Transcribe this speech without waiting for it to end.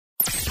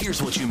Here's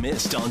what you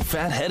missed on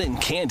Phathead and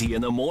Cande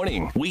in the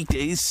morning.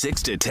 Weekdays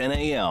 6 to 10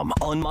 a.m.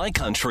 on My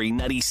Country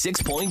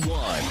 96.1.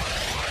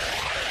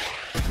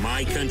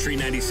 My Country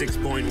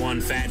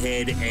 96.1,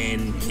 Phathead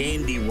and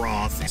Cande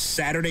Roth.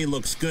 Saturday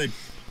looks good.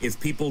 If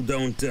people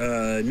don't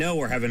know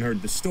or haven't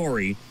heard the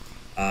story,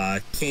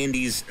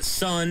 Candy's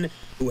son,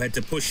 who had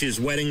to push his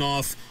wedding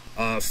off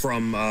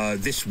from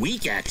this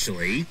week,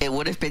 actually. It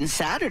would have been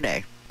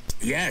Saturday.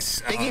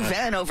 Yes. Big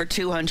event, over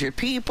 200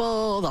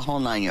 people, the whole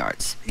 9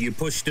 yards. You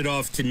pushed it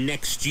off to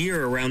next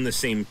year around the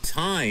same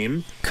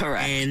time.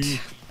 Correct.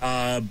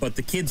 And but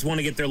the kids want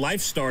to get their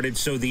life started,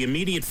 so the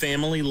immediate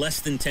family, less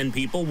than 10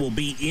 people, will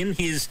be in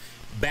his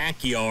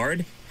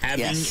backyard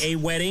having a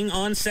wedding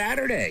on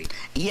Saturday.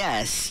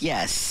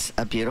 Yes.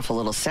 A beautiful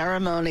little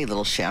ceremony,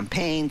 little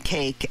champagne,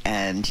 cake,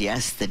 and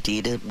yes, the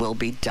deed will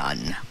be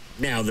done.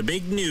 Now, the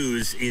big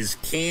news is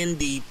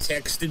Cande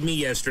texted me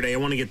yesterday. I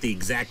want to get the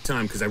exact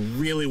time because I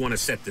really want to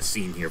set the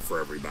scene here for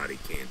everybody,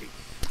 Cande.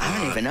 I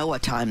don't even know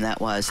what time that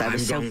was. I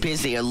was so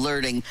busy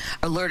alerting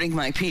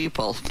my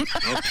people.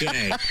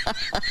 Okay.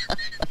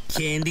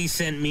 Cande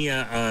sent me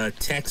a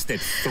text at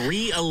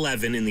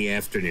 3:11 in the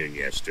afternoon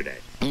yesterday.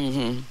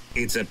 Mm-hmm.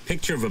 It's a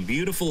picture of a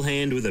beautiful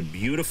hand with a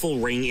beautiful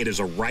ring. It is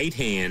a right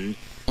hand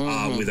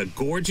with a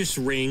gorgeous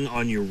ring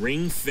on your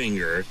ring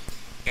finger,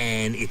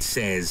 and it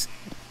says,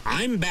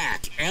 "I'm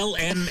back,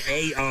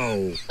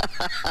 LMAO."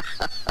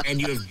 And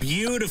you have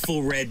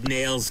beautiful red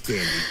nails,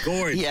 Cande.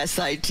 Gorgeous. Yes,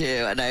 I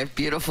do. And I have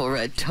beautiful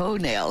red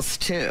toenails,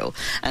 too.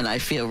 And I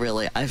feel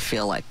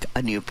like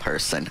a new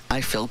person.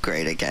 I feel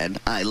great again.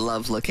 I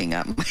love looking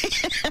at my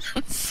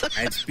hands.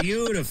 That's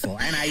beautiful.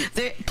 And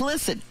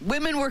listen,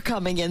 women were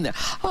coming in there.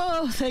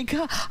 Oh, thank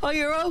God. Oh,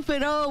 you're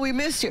open. Oh, we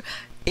missed you.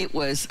 It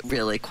was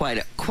really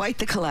quite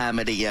the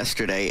calamity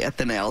yesterday at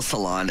the nail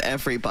salon.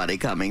 Everybody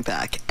coming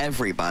back.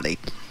 Everybody.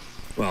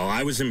 Well,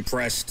 I was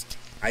impressed.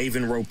 I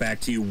even wrote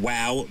back to you,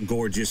 "Wow,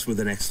 gorgeous,"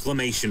 with an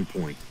exclamation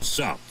point.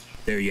 So,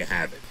 there you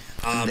have it.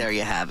 There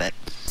you have it.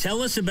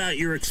 Tell us about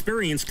your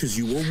experience, because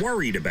you were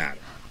worried about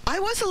it. I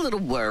was a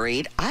little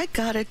worried. I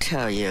gotta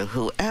tell you,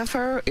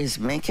 whoever is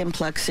making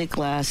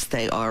plexiglass,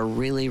 they are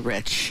really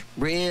rich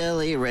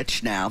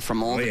now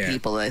from all the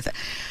people.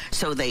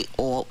 So they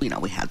all, we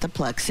had the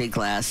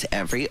plexiglass,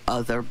 every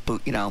other,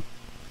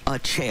 a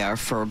chair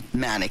for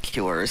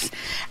manicures,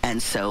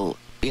 and so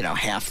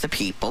half the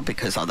people,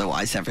 because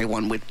otherwise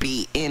everyone would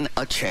be in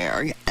a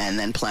chair, and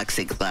then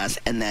plexiglass,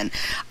 and then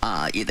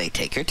they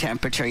take your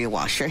temperature, you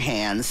wash your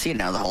hands, the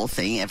whole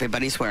thing.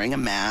 Everybody's wearing a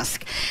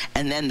mask.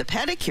 And then the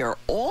pedicure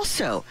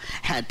also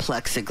had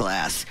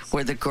plexiglass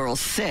where the girl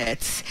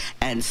sits,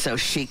 and so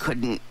she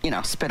couldn't,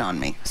 spit on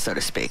me, so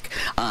to speak.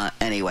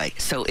 Anyway,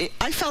 so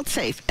I felt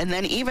safe. And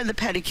then even the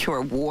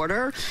pedicure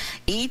water,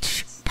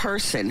 each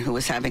person who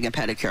was having a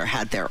pedicure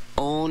had their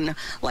own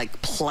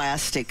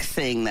plastic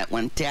thing that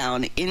went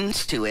down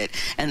into it,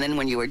 and then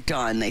when you were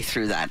done, they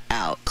threw that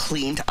out,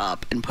 cleaned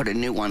up, and put a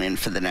new one in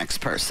for the next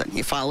person.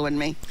 You following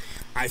me?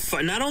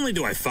 Not only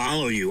do I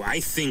follow you, I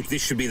think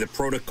this should be the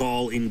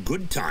protocol in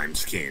good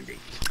times, Cande.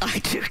 I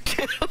do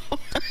too.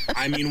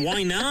 I mean,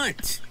 why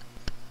not?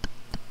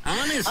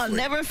 Honestly. I'll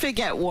never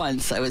forget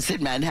once I was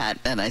in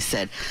Manhattan and I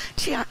said,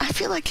 "Gee, I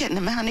feel like getting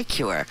a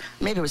manicure."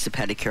 Maybe it was a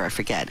pedicure, I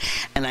forget.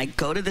 And I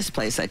go to this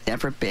place I'd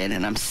never been,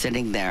 and I'm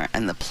sitting there,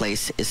 and the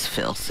place is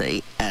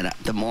filthy. And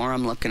the more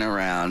I'm looking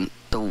around,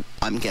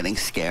 I'm getting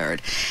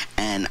scared.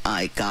 And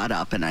I got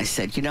up and I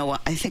said, "You know what?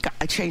 I think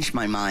I changed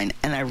my mind,"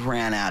 and I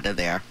ran out of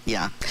there.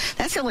 Yeah.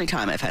 That's the only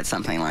time I've had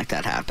something like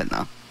that happen,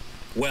 though.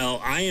 Well,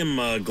 I am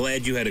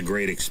glad you had a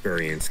great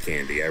experience,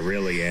 Cande. I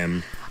really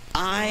am.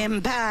 I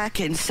am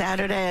back, and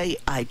Saturday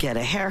I get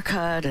a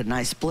haircut, a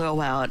nice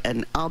blowout,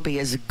 and I'll be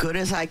as good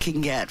as I can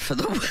get for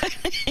the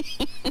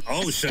wedding.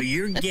 Oh, so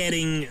you're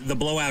getting the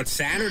blowout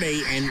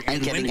Saturday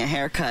and getting a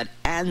haircut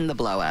and the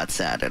blowout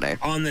Saturday.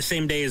 On the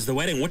same day as the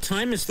wedding. What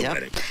time is the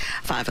wedding?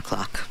 5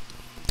 o'clock.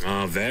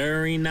 Oh,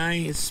 very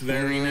nice,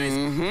 very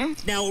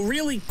nice. Now,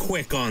 really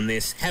quick on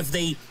this, have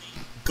they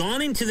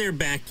gone into their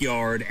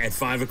backyard at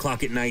 5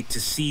 o'clock at night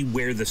to see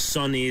where the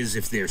sun is,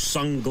 if there's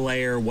sun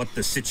glare, what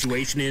the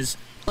situation is?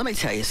 Let me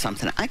tell you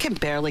something. I can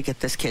barely get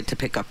this kid to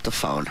pick up the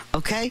phone,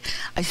 okay?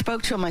 I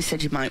spoke to him. I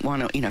said, you might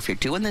want to, if you're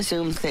doing the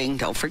Zoom thing,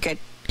 don't forget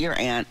your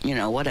aunt,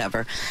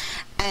 whatever.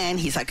 And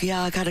he's like,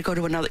 yeah, I got to go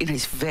to another.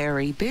 He's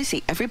very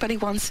busy. Everybody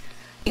wants,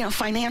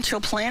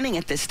 financial planning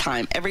at this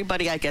time.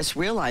 Everybody, I guess,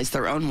 realized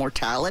their own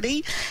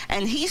mortality,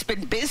 and he's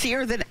been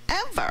busier than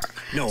ever.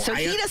 So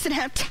he doesn't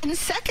have 10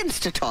 seconds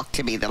to talk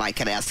to me that I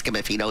can ask him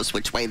if he knows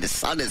which way the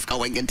sun is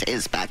going into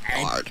his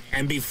backyard.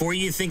 And before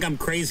you think I'm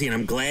crazy, and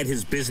I'm glad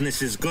his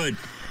business is good,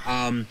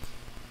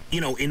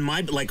 in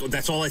my,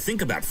 that's all I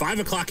think about.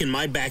 5 o'clock in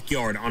my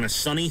backyard on a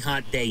sunny,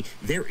 hot day,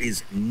 there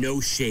is no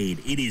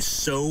shade. It is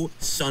so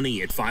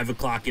sunny at 5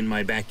 o'clock in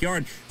my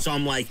backyard. So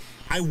I'm like,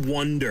 I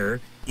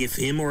wonder if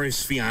him or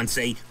his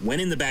fiance went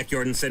in the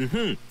backyard and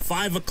said,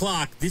 5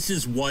 o'clock, this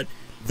is what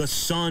the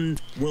sun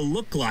will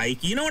look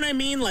like. You know what I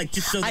mean?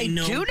 Just so they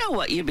know. I do know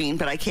what you mean,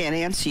 but I can't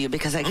answer you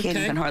because I can't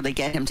even hardly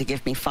get him to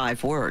give me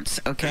 5 words,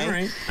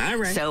 okay? All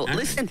right. So,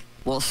 listen,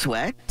 we'll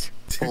sweat,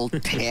 full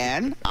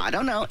tan. I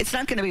don't know. It's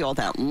not going to be all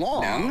that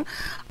long.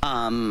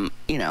 No.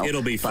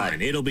 It'll be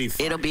fine. It'll be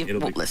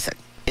fine. Listen.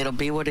 It'll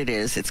be what it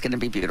is. It's going to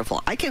be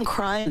beautiful. I can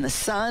cry in the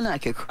sun. I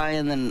could cry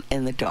in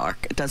the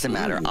dark. It doesn't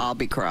matter. I'll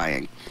be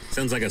crying.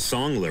 Sounds like a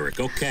song lyric.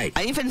 Okay.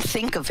 I even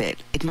think of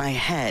it in my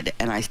head,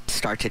 and I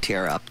start to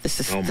tear up. This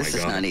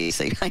is not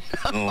easy. I know.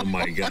 Oh,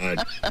 my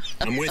God.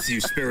 I'm with you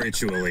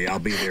spiritually. I'll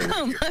be there with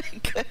you. My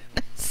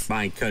goodness.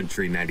 My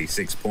Country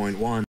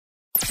 96.1.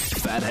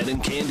 Phathead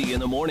and Cande in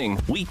the morning,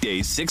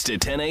 weekdays 6 to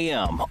 10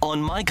 a.m.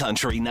 on My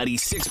Country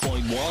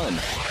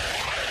 96.1.